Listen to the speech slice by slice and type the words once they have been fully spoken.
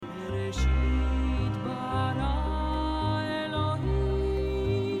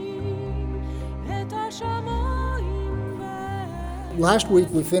Last week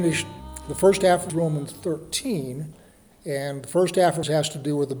we finished the first half of Romans 13, and the first half has to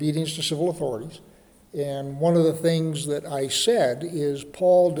do with obedience to civil authorities. And one of the things that I said is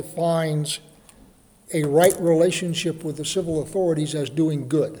Paul defines a right relationship with the civil authorities as doing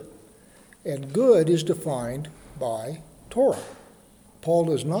good. And good is defined by Torah. Paul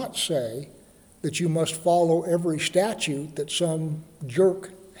does not say that you must follow every statute that some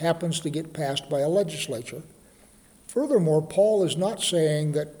jerk happens to get passed by a legislature. Furthermore, Paul is not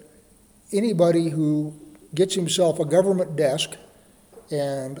saying that anybody who gets himself a government desk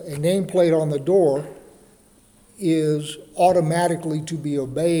and a nameplate on the door is automatically to be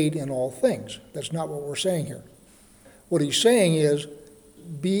obeyed in all things. That's not what we're saying here. What he's saying is,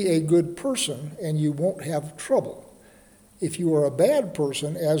 be a good person and you won't have trouble. If you are a bad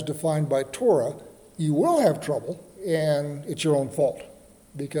person, as defined by Torah, you will have trouble, and it's your own fault.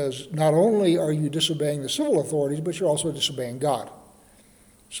 Because not only are you disobeying the civil authorities, but you're also disobeying God.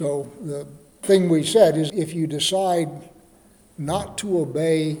 So the thing we said is, if you decide not to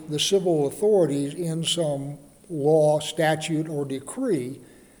obey the civil authorities in some law, statute, or decree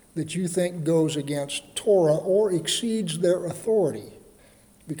that you think goes against Torah or exceeds their authority,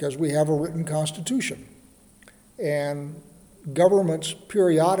 because we have a written constitution. And governments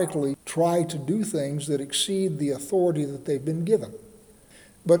periodically try to do things that exceed the authority that they've been given.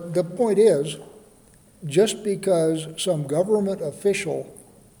 But the point is, just because some government official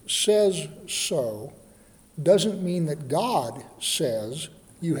says so doesn't mean that God says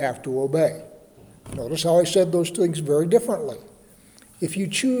you have to obey. Notice how I said those things very differently. If you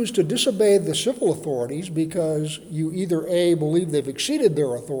choose to disobey the civil authorities because you either A, believe they've exceeded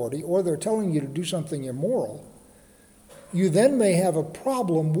their authority, or they're telling you to do something immoral, you then may have a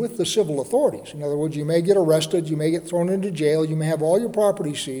problem with the civil authorities. In other words, you may get arrested, you may get thrown into jail, you may have all your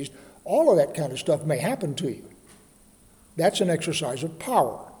property seized. All of that kind of stuff may happen to you. That's an exercise of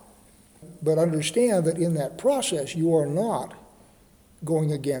power. But understand that in that process, you are not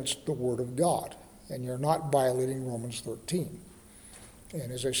going against the Word of God, and you're not violating Romans 13.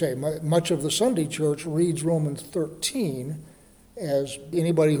 And as I say, much of the Sunday church reads Romans 13 as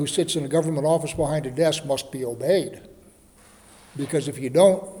anybody who sits in a government office behind a desk must be obeyed. Because if you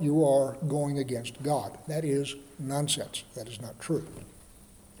don't, you are going against God. That is nonsense. That is not true.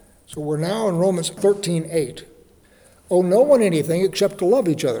 So we're now in Romans 13:8. Owe no one anything except to love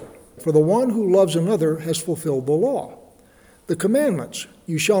each other, for the one who loves another has fulfilled the law. The commandments,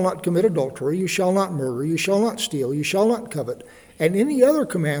 you shall not commit adultery, you shall not murder, you shall not steal, you shall not covet, and any other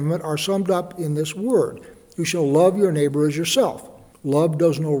commandment are summed up in this word, you shall love your neighbor as yourself. Love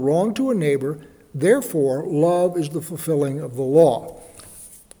does no wrong to a neighbor. Therefore, love is the fulfilling of the law.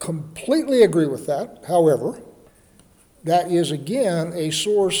 Completely agree with that. However, that is again a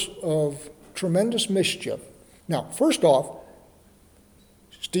source of tremendous mischief. Now, first off,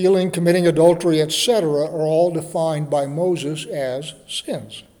 stealing, committing adultery, etc. are all defined by Moses as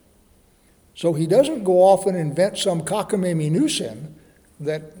sins. So he doesn't go off and invent some cockamamie new sin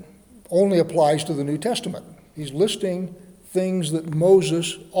that only applies to the New Testament. He's listing things that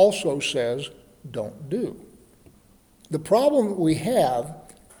Moses also says don't do. The problem that we have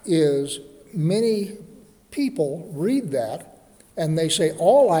is many people read that and they say,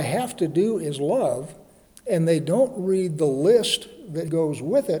 all I have to do is love, and they don't read the list that goes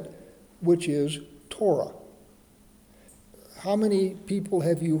with it, which is Torah. How many people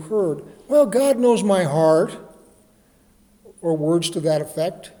have you heard, well, God knows my heart, or words to that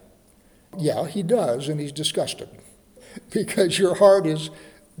effect? Yeah, he does, and he's disgusted because your heart is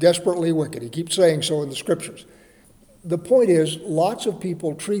desperately wicked. He keeps saying so in the scriptures. The point is, lots of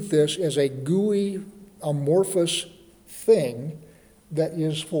people treat this as a gooey, amorphous thing that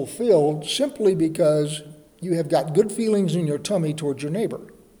is fulfilled simply because you have got good feelings in your tummy towards your neighbor.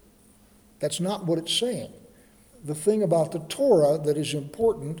 That's not what it's saying. The thing about the Torah that is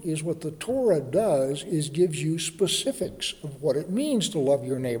important is what the Torah does is gives you specifics of what it means to love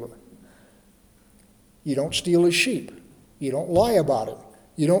your neighbor. You don't steal his sheep. You don't lie about it.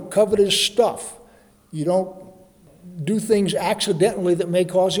 You don't covet his stuff. You don't do things accidentally that may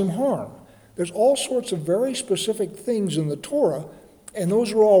cause him harm. There's all sorts of very specific things in the Torah, and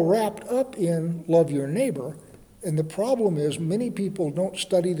those are all wrapped up in love your neighbor. And the problem is many people don't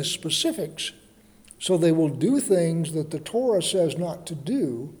study the specifics, so they will do things that the Torah says not to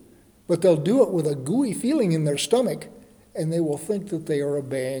do, but they'll do it with a gooey feeling in their stomach, and they will think that they are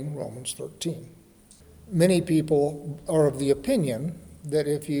obeying Romans 13. Many people are of the opinion that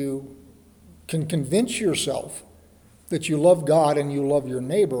if you can convince yourself that you love God and you love your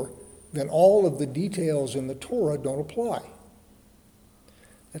neighbor, then all of the details in the Torah don't apply.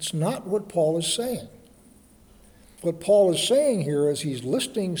 That's not what Paul is saying. what Paul is saying here is he's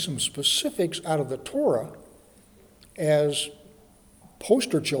listing some specifics out of the Torah as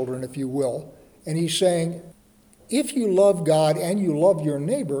poster children, if you will, and he's saying, if you love God and you love your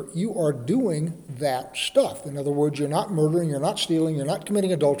neighbor, you are doing that stuff. In other words, you're not murdering, you're not stealing, you're not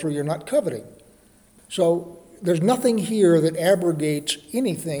committing adultery, you're not coveting. So there's nothing here that abrogates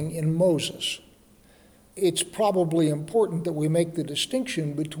anything in Moses. It's probably important that we make the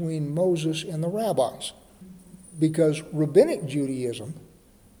distinction between Moses and the rabbis, because rabbinic Judaism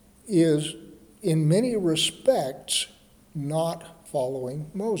is, in many respects, not following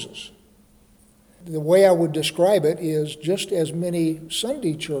Moses. The way I would describe it is, just as many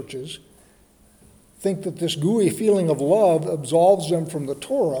Sunday churches think that this gooey feeling of love absolves them from the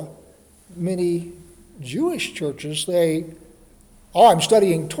Torah, many Jewish churches say, oh, I'm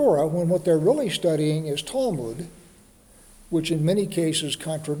studying Torah, when what they're really studying is Talmud, which in many cases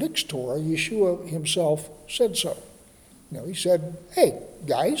contradicts Torah. Yeshua himself said so. He said, hey,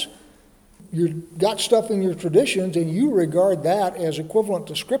 guys, you've got stuff in your traditions and you regard that as equivalent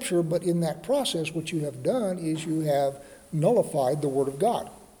to Scripture, but in that process what you have done is you have nullified the Word of God.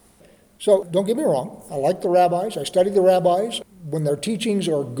 So don't get me wrong, I like the rabbis, I study the rabbis. When their teachings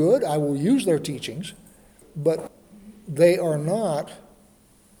are good, I will use their teachings, but they are not,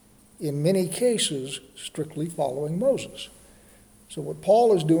 in many cases, strictly following Moses. So what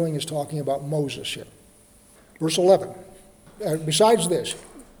Paul is doing is talking about Moses here. Verse 11, besides this,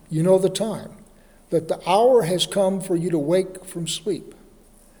 you know the time, that the hour has come for you to wake from sleep.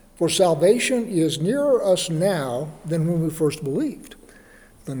 For salvation is nearer us now than when we first believed.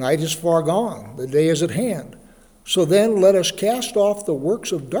 The night is far gone, the day is at hand. So then let us cast off the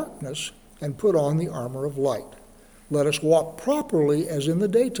works of darkness and put on the armor of light. Let us walk properly as in the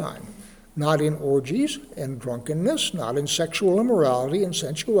daytime, not in orgies and drunkenness, not in sexual immorality and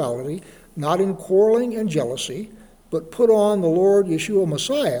sensuality, not in quarreling and jealousy, but put on the Lord Yeshua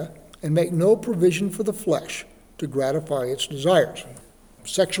Messiah and make no provision for the flesh to gratify its desires.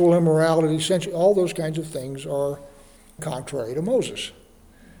 Sexual immorality, all those kinds of things are contrary to Moses.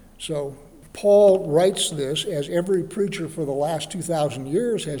 So Paul writes this as every preacher for the last 2,000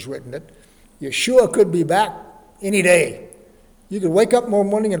 years has written it. Yeshua could be back any day. You could wake up one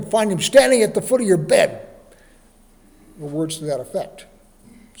morning and find him standing at the foot of your bed. Or words to that effect.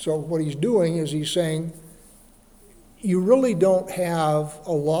 So what he's doing is he's saying, you really don't have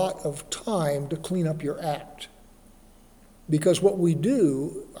a lot of time to clean up your act. Because what we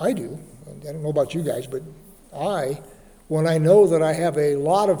do, I do, I don't know about you guys, but when I know that I have a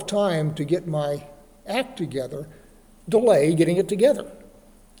lot of time to get my act together, delay getting it together.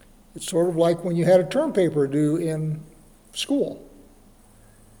 It's sort of like when you had a term paper due in school.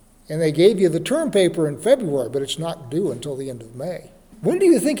 And they gave you the term paper in February, but it's not due until the end of May. When do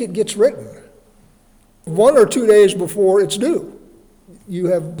you think it gets written? 1 or 2 days before it's due. You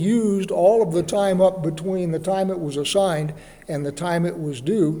have used all of the time up between the time it was assigned and the time it was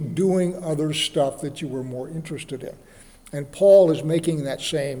due doing other stuff that you were more interested in. And Paul is making that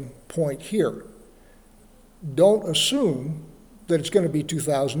same point here. Don't assume that it's going to be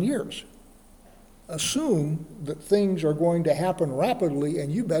 2,000 years. Assume that things are going to happen rapidly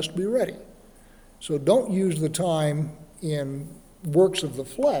and you best be ready. So don't use the time in works of the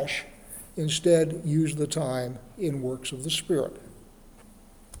flesh. Instead, use the time in works of the Spirit.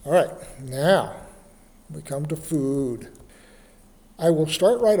 All right, now we come to food. I will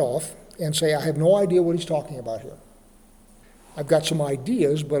start right off and say I have no idea what he's talking about here. I've got some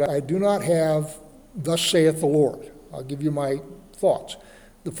ideas, but I do not have, thus saith the Lord. I'll give you my thoughts.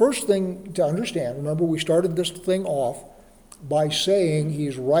 The first thing to understand, remember we started this thing off by saying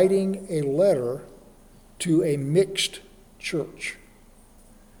he's writing a letter to a mixed church.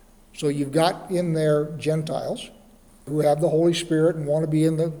 So you've got in there Gentiles who have the Holy Spirit and want to be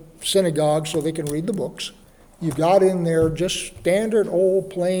in the synagogue so they can read the books. You've got in there just standard old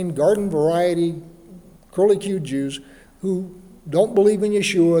plain garden variety curly-cued Jews who don't believe in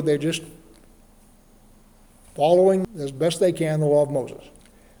Yeshua. They're just following as best they can the law of Moses.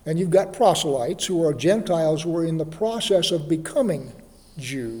 And you've got proselytes who are Gentiles who are in the process of becoming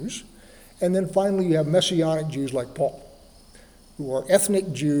Jews. And then finally you have Messianic Jews like Paul, who are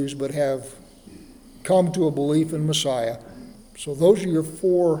ethnic Jews but have come to a belief in Messiah. So those are your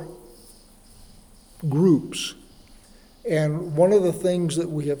four groups. And one of the things that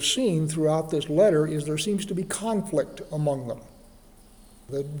we have seen throughout this letter is there seems to be conflict among them.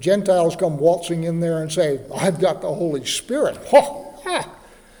 The Gentiles come waltzing in there and say, I've got the Holy Spirit.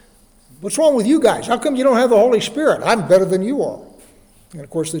 What's wrong with you guys? How come you don't have the Holy Spirit? I'm better than you are. And of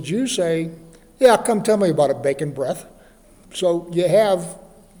course the Jews say, yeah, come tell me about it, bacon breath. So you have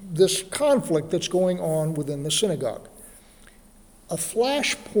this conflict that's going on within the synagogue. A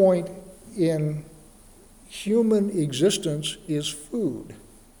flashpoint in human existence is food.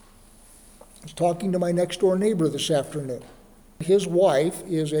 I was talking to my next door neighbor this afternoon. His wife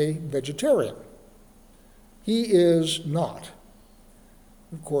is a vegetarian. He is not.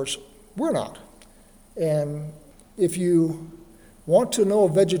 Of course, we're not. And if you want to know a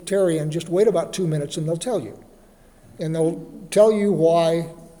vegetarian, just wait about 2 minutes and they'll tell you. And they'll tell you why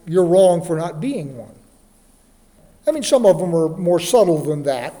you're wrong for not being one. I mean, some of them are more subtle than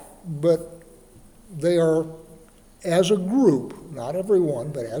that, but they are, as a group, not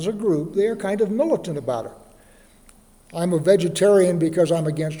everyone, but as a group, they are kind of militant about it. I'm a vegetarian because I'm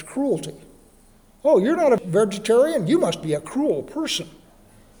against cruelty. Oh, you're not a vegetarian? You must be a cruel person.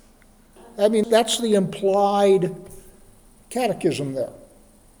 I mean, that's the implied catechism there.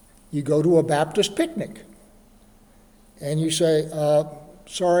 You go to a Baptist picnic, and you say,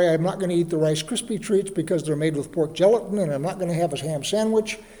 sorry, I'm not going to eat the Rice Krispie treats because they're made with pork gelatin, and I'm not going to have a ham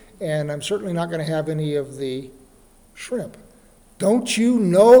sandwich, and I'm certainly not going to have any of the shrimp. Don't you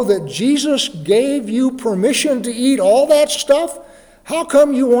know that Jesus gave you permission to eat all that stuff? How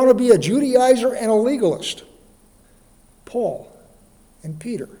come you want to be a Judaizer and a legalist? Paul and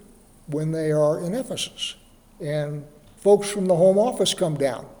Peter, when they are in Ephesus, and folks from the home office come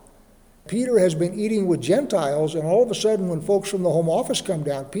down. Peter has been eating with Gentiles, and all of a sudden when folks from the home office come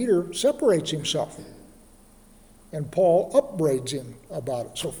down, Peter separates himself. And Paul upbraids him about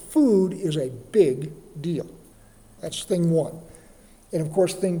it. So food is a big deal. That's thing one. And of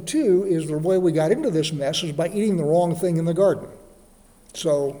course, thing two is the way we got into this mess is by eating the wrong thing in the garden.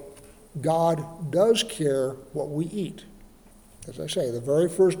 So God does care what we eat. As I say, the very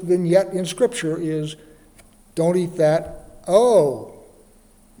first vignette in Scripture is, don't eat that. Oh,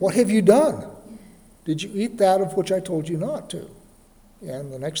 what have you done? Did you eat that of which I told you not to?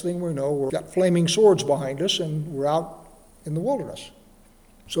 And the next thing we know, we've got flaming swords behind us and we're out in the wilderness.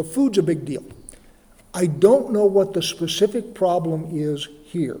 So food's a big deal. I don't know what the specific problem is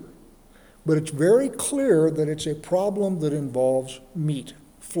here, but it's very clear that it's a problem that involves meat,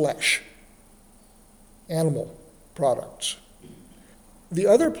 flesh, animal products. The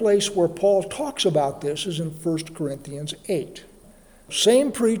other place where Paul talks about this is in 1 Corinthians 8.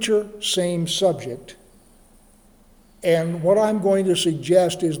 Same preacher, same subject. And what I'm going to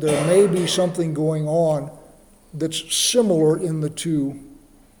suggest is there may be something going on that's similar in the two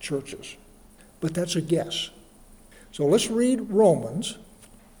churches. But that's a guess. So let's read Romans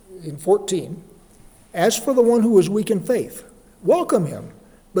in 14. As for the one who is weak in faith, welcome him,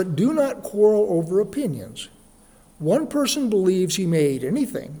 but do not quarrel over opinions. One person believes he may eat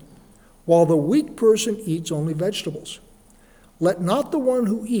anything, while the weak person eats only vegetables. Let not the one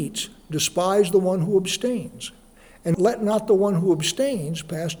who eats despise the one who abstains, and let not the one who abstains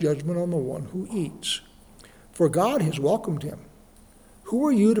pass judgment on the one who eats. For God has welcomed him. Who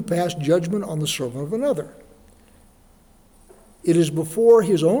are you to pass judgment on the servant of another? It is before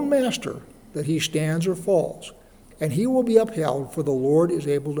his own master that he stands or falls, and he will be upheld, for the Lord is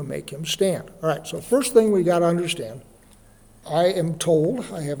able to make him stand. All right, so first thing we got to understand, I am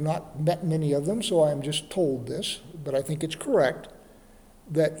told, I have not met many of them, so I am just told this, but I think it's correct,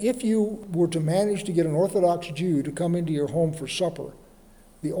 that if you were to manage to get an Orthodox Jew to come into your home for supper,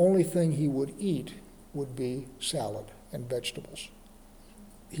 the only thing he would eat would be salad and vegetables.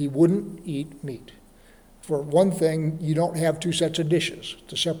 He wouldn't eat meat. For one thing, you don't have two sets of dishes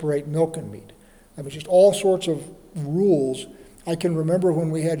to separate milk and meat. I mean, just all sorts of rules. I can remember when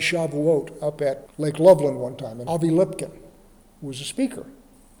we had Shavuot up at Lake Loveland one time, and Avi Lipkin was a speaker.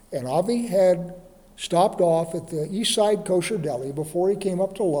 And Avi had stopped off at the East Side Kosher Deli before he came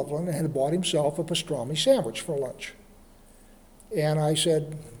up to Loveland and had bought himself a pastrami sandwich for lunch. And I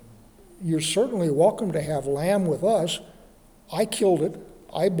said, you're certainly welcome to have lamb with us. I killed it.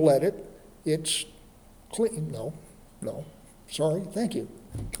 I bled it. It's clean. No, sorry, thank you.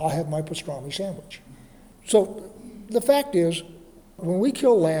 I'll have my pastrami sandwich. So the fact is, when we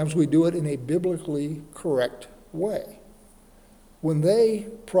kill lambs, we do it in a biblically correct way. When they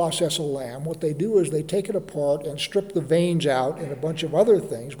process a lamb, what they do is they take it apart and strip the veins out and a bunch of other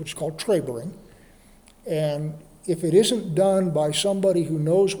things, which is called trabering. And if it isn't done by somebody who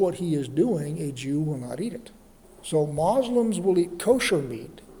knows what he is doing, a Jew will not eat it. So Muslims will eat kosher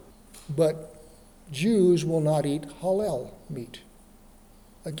meat, but Jews will not eat halal meat.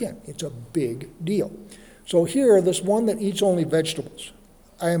 Again, it's a big deal. So here, this one that eats only vegetables,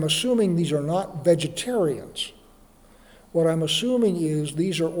 I am assuming these are not vegetarians. What I'm assuming is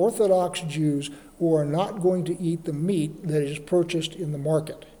these are Orthodox Jews who are not going to eat the meat that is purchased in the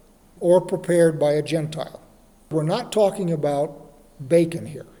market or prepared by a Gentile. We're not talking about bacon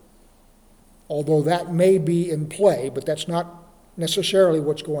here. Although that may be in play, but that's not necessarily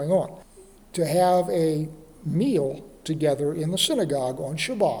what's going on. To have a meal together in the synagogue on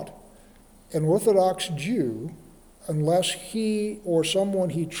Shabbat, an Orthodox Jew, unless he or someone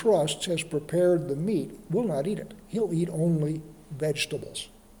he trusts has prepared the meat, will not eat it. He'll eat only vegetables.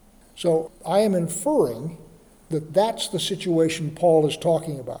 So I am inferring that that's the situation Paul is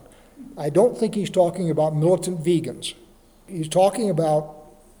talking about. I don't think he's talking about militant vegans. He's talking about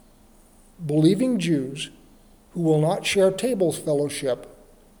believing Jews who will not share table fellowship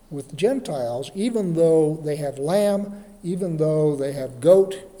with Gentiles, even though they have lamb, even though they have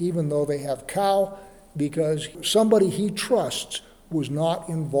goat, even though they have cow, because somebody he trusts was not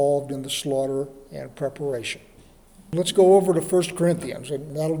involved in the slaughter and preparation. Let's go over to 1 Corinthians,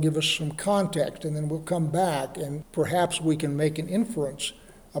 and that'll give us some context, and then we'll come back, and perhaps we can make an inference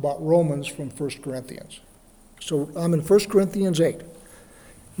about Romans from 1 Corinthians. So I'm in 1 Corinthians 8.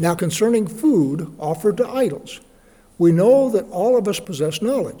 Now concerning food offered to idols, we know that all of us possess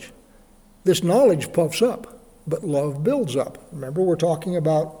knowledge. This knowledge puffs up, but love builds up. Remember, we're talking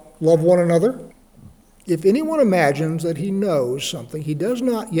about love one another? If anyone imagines that he knows something, he does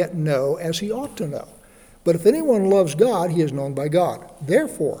not yet know as he ought to know. But if anyone loves God, he is known by God.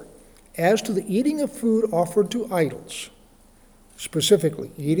 Therefore, as to the eating of food offered to idols,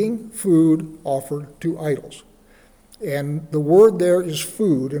 specifically, eating food offered to idols. And the word there is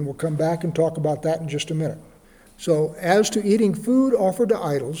food, and we'll come back and talk about that in just a minute. So, as to eating food offered to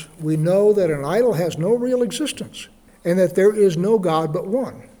idols, we know that an idol has no real existence, and that there is no God but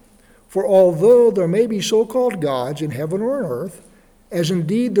one. For although there may be so-called gods in heaven or on earth, as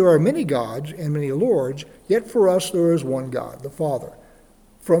indeed there are many gods and many lords, yet for us there is one God, the Father,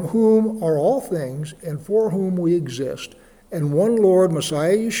 from whom are all things and for whom we exist, and one Lord,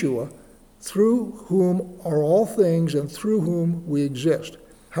 Messiah Yeshua, through whom are all things and through whom we exist.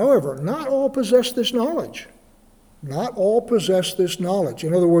 However, not all possess this knowledge. Not all possess this knowledge.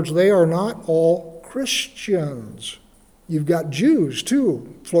 In other words, they are not all Christians. You've got Jews,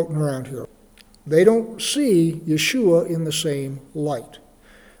 too, floating around here. They don't see Yeshua in the same light.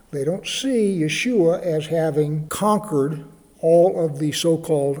 They don't see Yeshua as having conquered all of the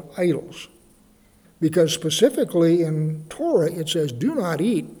so-called idols. Because specifically in Torah, it says, do not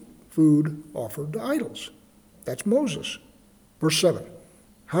eat food offered to idols. That's Moses. Verse 7.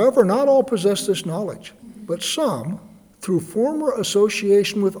 However, not all possess this knowledge, but some, through former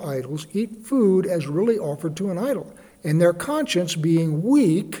association with idols, eat food as really offered to an idol, and their conscience, being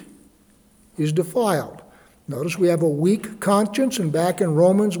weak, is defiled. Notice we have a weak conscience, and back in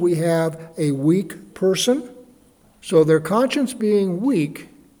Romans we have a weak person. So their conscience being weak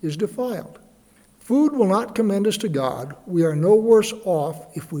is defiled. Food will not commend us to God. We are no worse off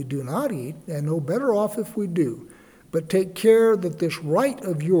if we do not eat, and no better off if we do. But take care that this right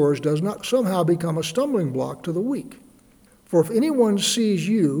of yours does not somehow become a stumbling block to the weak. For if anyone sees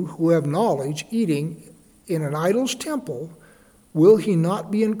you, who have knowledge, eating in an idol's temple, will he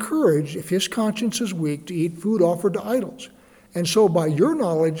not be encouraged, if his conscience is weak, to eat food offered to idols? And so by your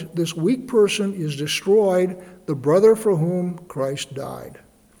knowledge, this weak person is destroyed, the brother for whom Christ died.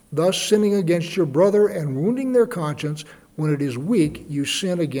 Thus sinning against your brother and wounding their conscience, when it is weak, you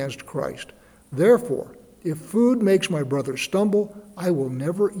sin against Christ. Therefore, if food makes my brother stumble, I will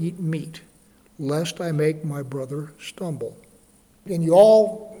never eat meat, lest I make my brother stumble. And you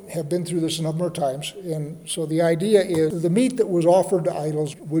all have been through this a number of times, and so the idea is the meat that was offered to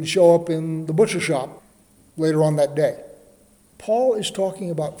idols would show up in the butcher shop later on that day. Paul is talking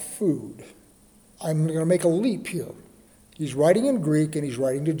about food. I'm going to make a leap here. He's writing in Greek and he's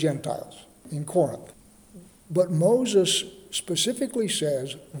writing to Gentiles in Corinth. But Moses specifically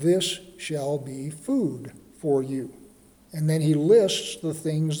says, this shall be food for you. And then he lists the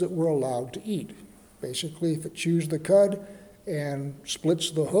things that we're allowed to eat. Basically, if it chews the cud and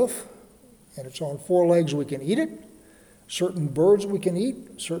splits the hoof, and it's on 4 legs, we can eat it. Certain birds we can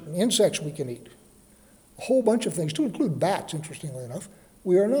eat, certain insects we can eat. A whole bunch of things, to include bats, interestingly enough,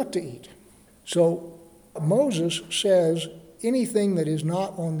 we are not to eat. So Moses says anything that is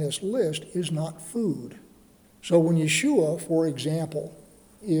not on this list is not food. So when Yeshua, for example,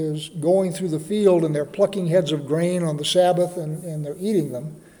 is going through the field and they're plucking heads of grain on the Sabbath and they're eating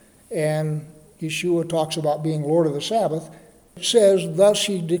them, and Yeshua talks about being Lord of the Sabbath, it says, thus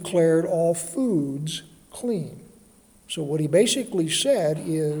he declared all foods clean. So what he basically said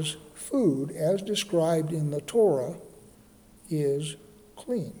is food, as described in the Torah, is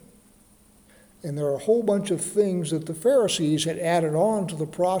clean. And there are a whole bunch of things that the Pharisees had added on to the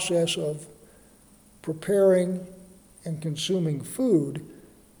process of preparing and consuming food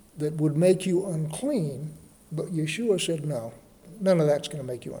that would make you unclean, but Yeshua said no. none of that's going to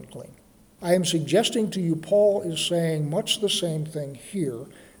make you unclean. I am suggesting to you Paul is saying much the same thing here,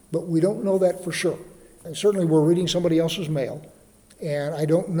 but we don't know that for sure. And certainly we're reading somebody else's mail, and I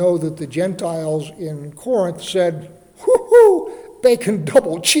don't know that the Gentiles in Corinth said, "Whoo-hoo, bacon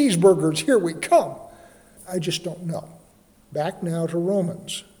double cheeseburgers, here we come." I just don't know. Back now to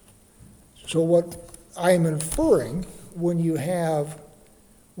Romans. So what I am inferring, when you have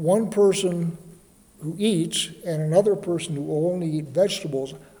one person who eats and another person who will only eat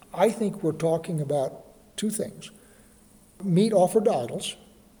vegetables, I think we're talking about two things. Meat offered to idols,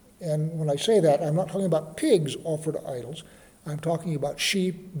 and when I say that, I'm not talking about pigs offered to idols. I'm talking about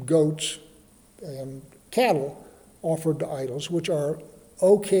sheep, goats, and cattle offered to idols, which are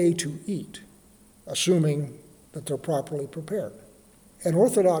okay to eat, assuming that they're properly prepared. An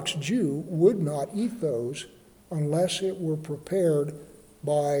Orthodox Jew would not eat those unless it were prepared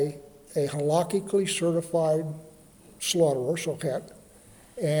by a halakhically certified slaughterer, sochet,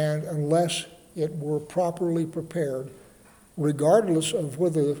 and unless it were properly prepared, regardless of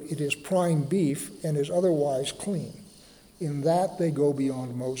whether it is prime beef and is otherwise clean. In that, they go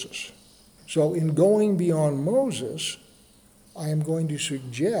beyond Moses. So in going beyond Moses, I am going to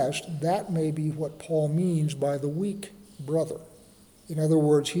suggest that may be what Paul means by the weak brother. In other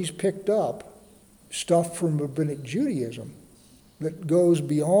words, he's picked up stuff from Rabbinic Judaism that goes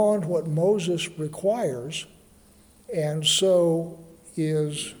beyond what Moses requires, and so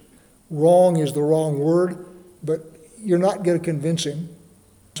is wrong is the wrong word, but you're not going to convince him.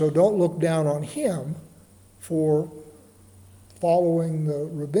 So don't look down on him for following the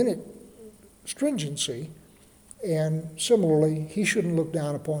rabbinic stringency, and similarly, he shouldn't look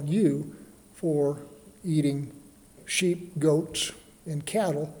down upon you for eating sheep, goats, and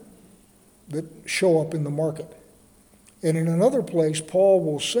cattle that show up in the market. And in another place, Paul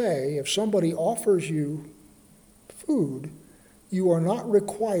will say, if somebody offers you food, you are not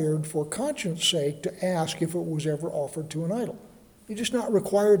required for conscience sake to ask if it was ever offered to an idol. You're just not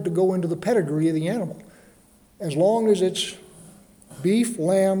required to go into the pedigree of the animal. As long as it's beef,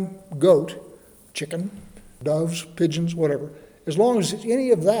 lamb, goat, chicken, doves, pigeons, whatever, as long as it's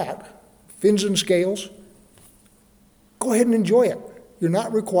any of that, fins and scales, go ahead and enjoy it. You're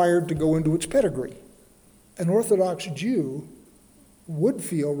not required to go into its pedigree. An Orthodox Jew would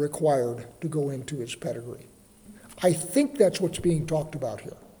feel required to go into its pedigree. I think that's what's being talked about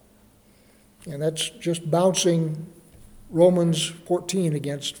here. And that's just bouncing Romans 14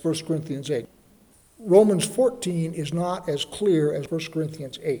 against 1 Corinthians 8. Romans 14 is not as clear as 1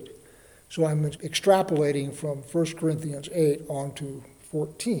 Corinthians 8. So I'm extrapolating from 1 Corinthians 8 on to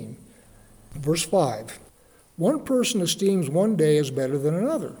 14. Verse 5. One person esteems one day as better than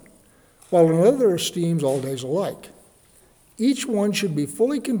another, while another esteems all days alike. Each one should be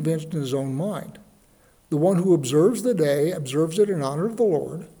fully convinced in his own mind. The one who observes the day observes it in honor of the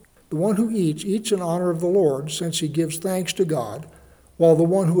Lord. The one who eats in honor of the Lord, since he gives thanks to God, while the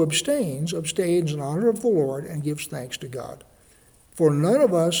one who abstains in honor of the Lord and gives thanks to God. For none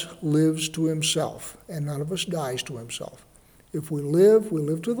of us lives to himself, and none of us dies to himself. If we live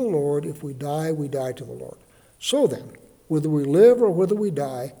to the Lord. If we die to the Lord. So then, whether we live or whether we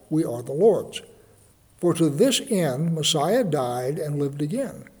die, we are the Lord's. For to this end Messiah died and lived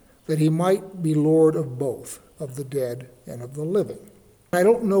again, that he might be Lord of both, of the dead and of the living. I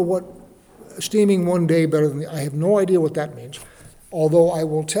don't know what esteeming one day better than I have no idea what that means. Although I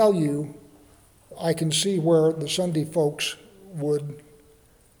will tell you, I can see where the Sunday folks would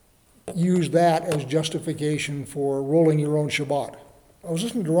use that as justification for rolling your own Shabbat. I was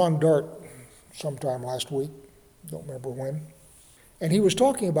listening to Ron Dart sometime last week, don't remember when, and he was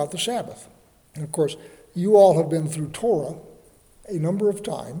talking about the Sabbath. And of course, you all have been through Torah a number of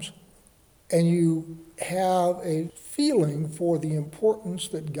times, and you have a feeling for the importance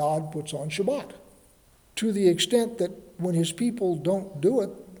that God puts on Shabbat, to the extent that when his people don't do it,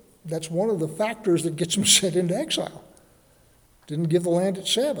 that's one of the factors that gets them sent into exile. Didn't give the land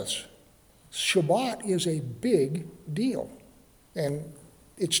its Sabbaths. Shabbat is a big deal, and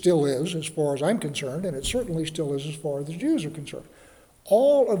it still is as far as I'm concerned, and it certainly still is as far as the Jews are concerned.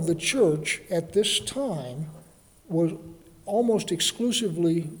 All of the church at this time was almost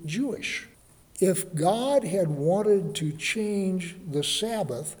exclusively Jewish. If God had wanted to change the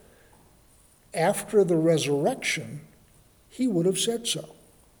Sabbath after the resurrection, he would have said so.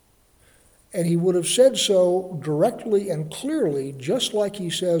 And he would have said so directly and clearly, just like he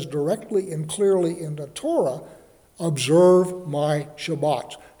says directly and clearly in the Torah, observe my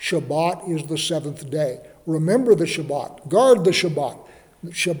Shabbats. Shabbat is the seventh day. Remember the Shabbat. Guard the Shabbat.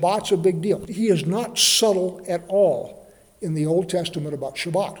 Shabbat's a big deal. He is not subtle at all in the Old Testament about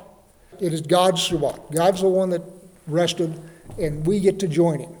Shabbat. It is God's Shabbat. God's the one that rested, and we get to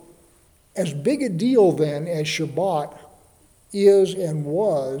join him. As big a deal then as Shabbat is and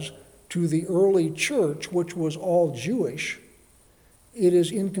was to the early church, which was all Jewish, it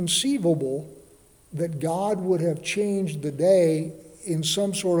is inconceivable that God would have changed the day in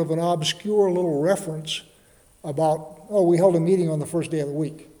some sort of an obscure little reference about, oh, we held a meeting on the first day of the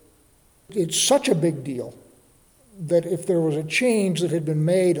week. It's such a big deal that if there was a change that had been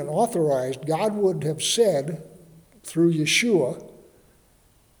made and authorized, God would have said through Yeshua,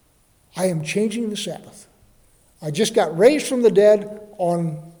 I am changing the Sabbath. I just got raised from the dead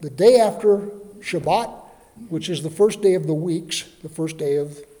on the day after Shabbat, which is the first day of the weeks, the first day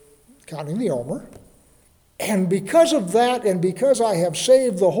of counting the Omer. And because of that, and because I have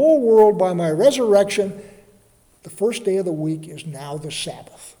saved the whole world by my resurrection, the first day of the week is now the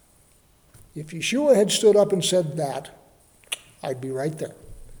Sabbath. If Yeshua had stood up and said that, I'd be right there.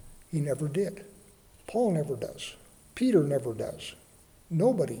 He never did. Paul never does. Peter never does.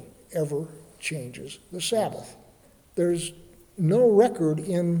 Nobody ever changes the Sabbath. There's no record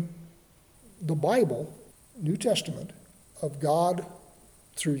in the Bible, New Testament, of God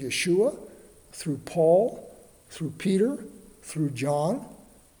through Yeshua, through Paul, through Peter, through John,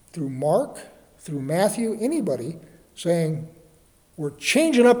 through Mark, through Matthew, anybody saying, we're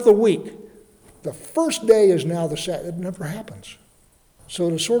changing up the week. The first day is now the Sabbath. It never happens. So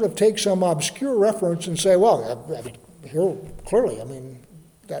to sort of take some obscure reference and say, well, here clearly,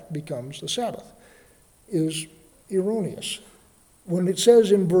 that becomes the Sabbath, is erroneous. When it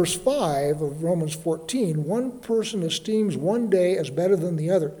says in verse 5 of Romans 14, one person esteems one day as better than the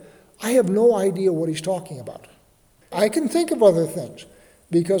other, I have no idea what he's talking about. I can think of other things,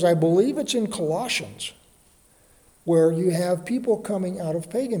 because I believe it's in Colossians, where you have people coming out of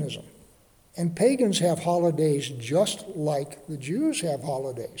paganism. And pagans have holidays just like the Jews have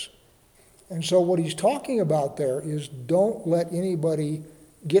holidays. And so what he's talking about there is don't let anybody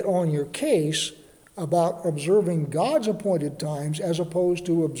get on your case about observing God's appointed times as opposed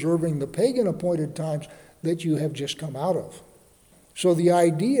to observing the pagan appointed times that you have just come out of. So the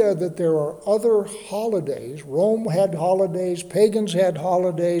idea that there are other holidays, Rome had holidays, pagans had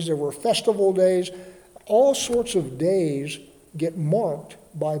holidays, there were festival days, all sorts of days get marked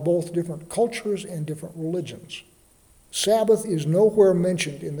by both different cultures and different religions. Sabbath is nowhere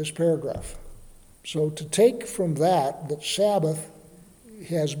mentioned in this paragraph. So to take from that Sabbath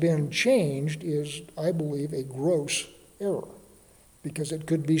has been changed is, I believe, a gross error. Because it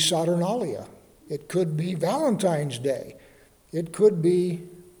could be Saturnalia. It could be Valentine's Day. It could be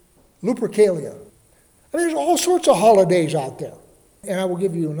Lupercalia. There's all sorts of holidays out there. And I will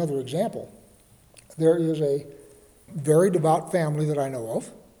give you another example. There is a very devout family that I know of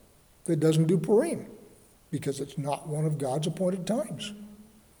that doesn't do Purim because it's not one of God's appointed times.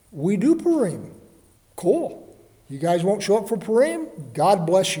 We do Purim. Cool. You guys won't show up for Purim? God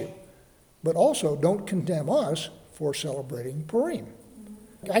bless you. But also, don't condemn us for celebrating Purim.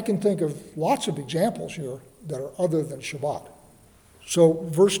 I can think of lots of examples here that are other than Shabbat. So,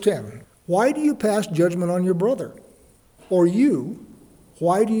 verse 10, why do you pass judgment on your brother? Or you,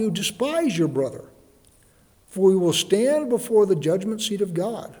 why do you despise your brother? For we will stand before the judgment seat of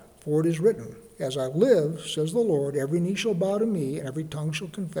God, for it is written, as I live, says the Lord, every knee shall bow to me, and every tongue shall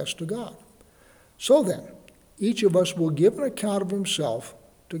confess to God. So then, each of us will give an account of himself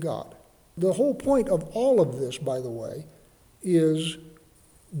to God. The whole point of all of this, by the way, is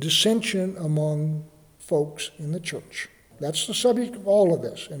dissension among folks in the church. That's the subject of all of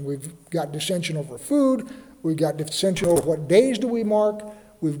this. And we've got dissension over food. We've got dissension over what days do we mark.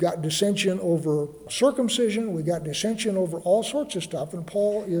 We've got dissension over circumcision. We've got dissension over all sorts of stuff. And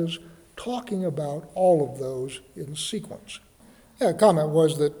Paul is talking about all of those in sequence. A comment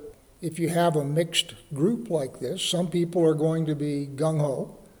was that if you have a mixed group like this, some people are going to be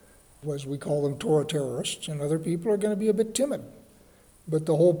gung-ho, as we call them Torah terrorists, and other people are going to be a bit timid. But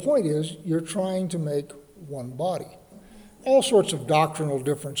the whole point is you're trying to make one body. All sorts of doctrinal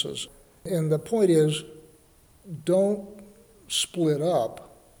differences. And the point is, don't split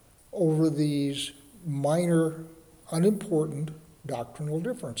up over these minor, unimportant doctrinal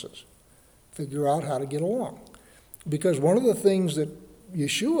differences. Figure out how to get along. Because one of the things that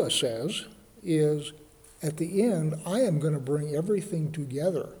Yeshua says is, at the end, I am going to bring everything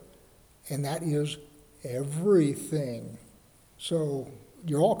together. And that is everything. So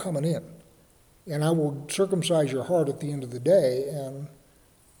you're all coming in. And I will circumcise your heart at the end of the day, and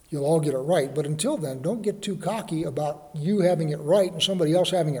you'll all get it right. But until then, don't get too cocky about you having it right and somebody else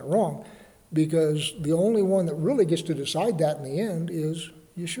having it wrong, because the only one that really gets to decide that in the end is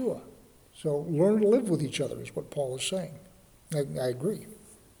Yeshua. So learn to live with each other is what Paul is saying. I agree.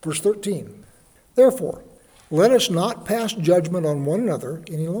 Verse 13, therefore, Let us not pass judgment on one another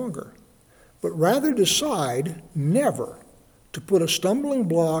any longer, but rather decide never to put a stumbling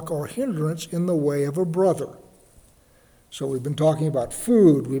block or hindrance in the way of a brother. So we've been talking about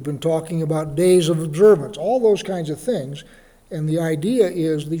food, we've been talking about days of observance, all those kinds of things. And the idea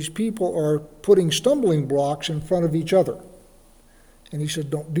is these people are putting stumbling blocks in front of each other. And he said,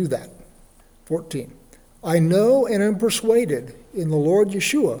 don't do that. 14. I know and am persuaded in the Lord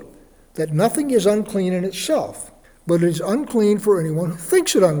Yeshua that nothing is unclean in itself, but it is unclean for anyone who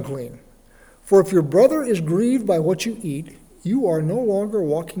thinks it unclean. For if your brother is grieved by what you eat, you are no longer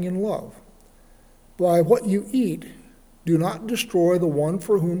walking in love. By what you eat, do not destroy the one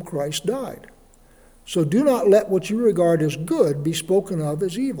for whom Christ died. So do not let what you regard as good be spoken of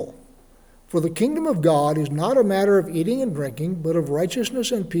as evil. For the kingdom of God is not a matter of eating and drinking, but of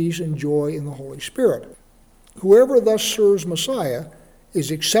righteousness and peace and joy in the Holy Spirit. Whoever thus serves Messiah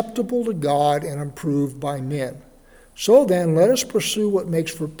is acceptable to God and approved by men. So then, let us pursue what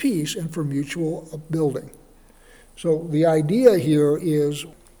makes for peace and for mutual upbuilding. So the idea here is,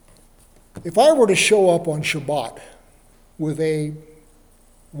 if I were to show up on Shabbat with a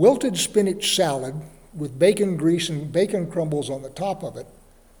wilted spinach salad with bacon grease and bacon crumbles on the top of it,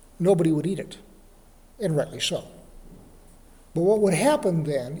 nobody would eat it, and rightly so. But what would happen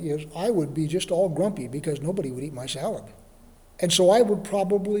then is I would be just all grumpy because nobody would eat my salad. And so I would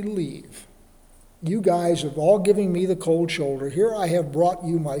probably leave. You guys have all given me the cold shoulder. Here I have brought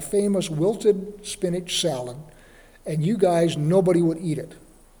you my famous wilted spinach salad, and you guys, nobody would eat it.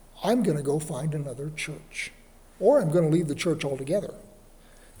 I'm going to go find another church, or I'm going to leave the church altogether.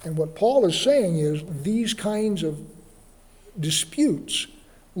 And what Paul is saying is these kinds of disputes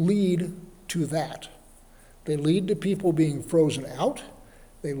lead to that. They lead to people being frozen out.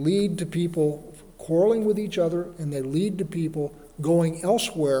 They lead to people quarreling with each other, and they lead to people going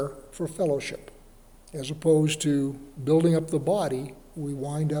elsewhere for fellowship. As opposed to building up the body, we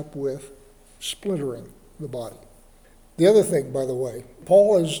wind up with splintering the body. The other thing, by the way,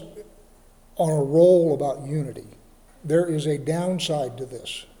 Paul is on a roll about unity. There is a downside to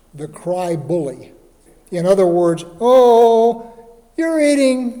this, the cry bully. In other words, oh, you're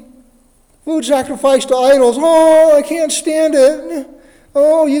eating food sacrificed to idols. Oh, I can't stand it.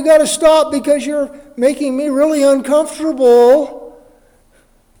 Oh, you got to stop because you're making me really uncomfortable.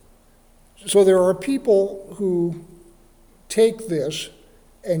 So there are people who take this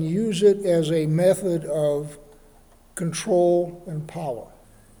and use it as a method of control and power.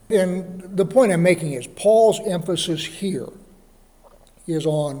 And the point I'm making is Paul's emphasis here is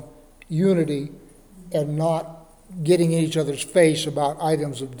on unity and not getting in each other's face about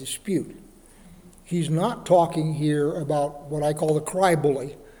items of dispute. He's not talking here about what I call the cry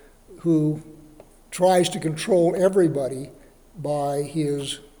bully, who tries to control everybody by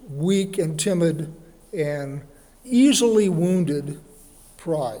his weak and timid and easily wounded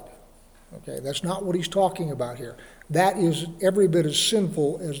pride. Okay, that's not what he's talking about here. That is every bit as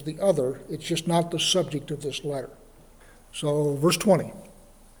sinful as the other. It's just not the subject of this letter. So, verse 20.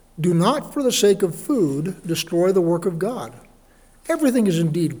 Do not for the sake of food destroy the work of God. Everything is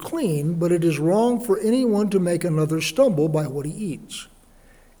indeed clean, but it is wrong for anyone to make another stumble by what he eats.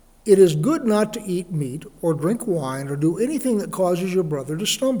 It is good not to eat meat or drink wine or do anything that causes your brother to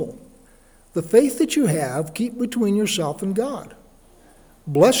stumble. The faith that you have, keep between yourself and God.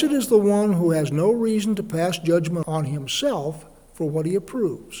 Blessed is the one who has no reason to pass judgment on himself for what he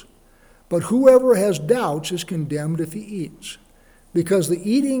approves. But whoever has doubts is condemned if he eats, because the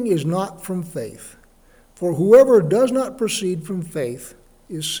eating is not from faith. For whoever does not proceed from faith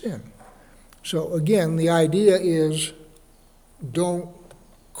is sin. So again, the idea is don't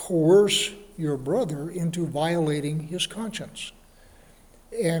coerce your brother into violating his conscience.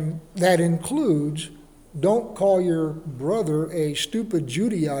 And that includes don't call your brother a stupid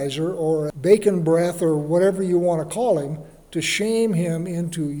Judaizer or a bacon breath or whatever you want to call him to shame him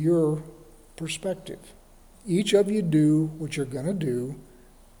into your perspective. Each of you do what you're going to do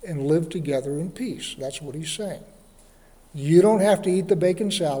and live together in peace. That's what he's saying. You don't have to eat the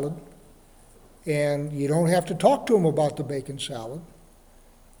bacon salad, and you don't have to talk to him about the bacon salad.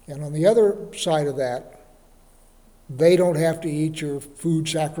 And on the other side of that, they don't have to eat your food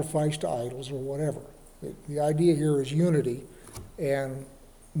sacrificed to idols or whatever. The idea here is unity and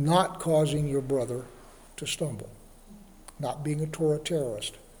not causing your brother to stumble, not being a Torah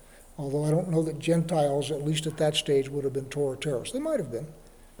terrorist. Although I don't know that Gentiles, at least at that stage, would have been Torah terrorists. They might have been.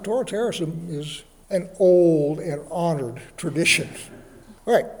 Torah terrorism is an old and honored tradition.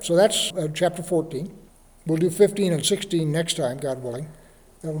 All right, so that's chapter 14. We'll do 15 and 16 next time, God willing.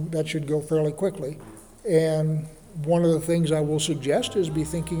 That should go fairly quickly. And one of the things I will suggest is be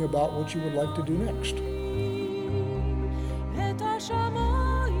thinking about what you would like to do next. את השמיים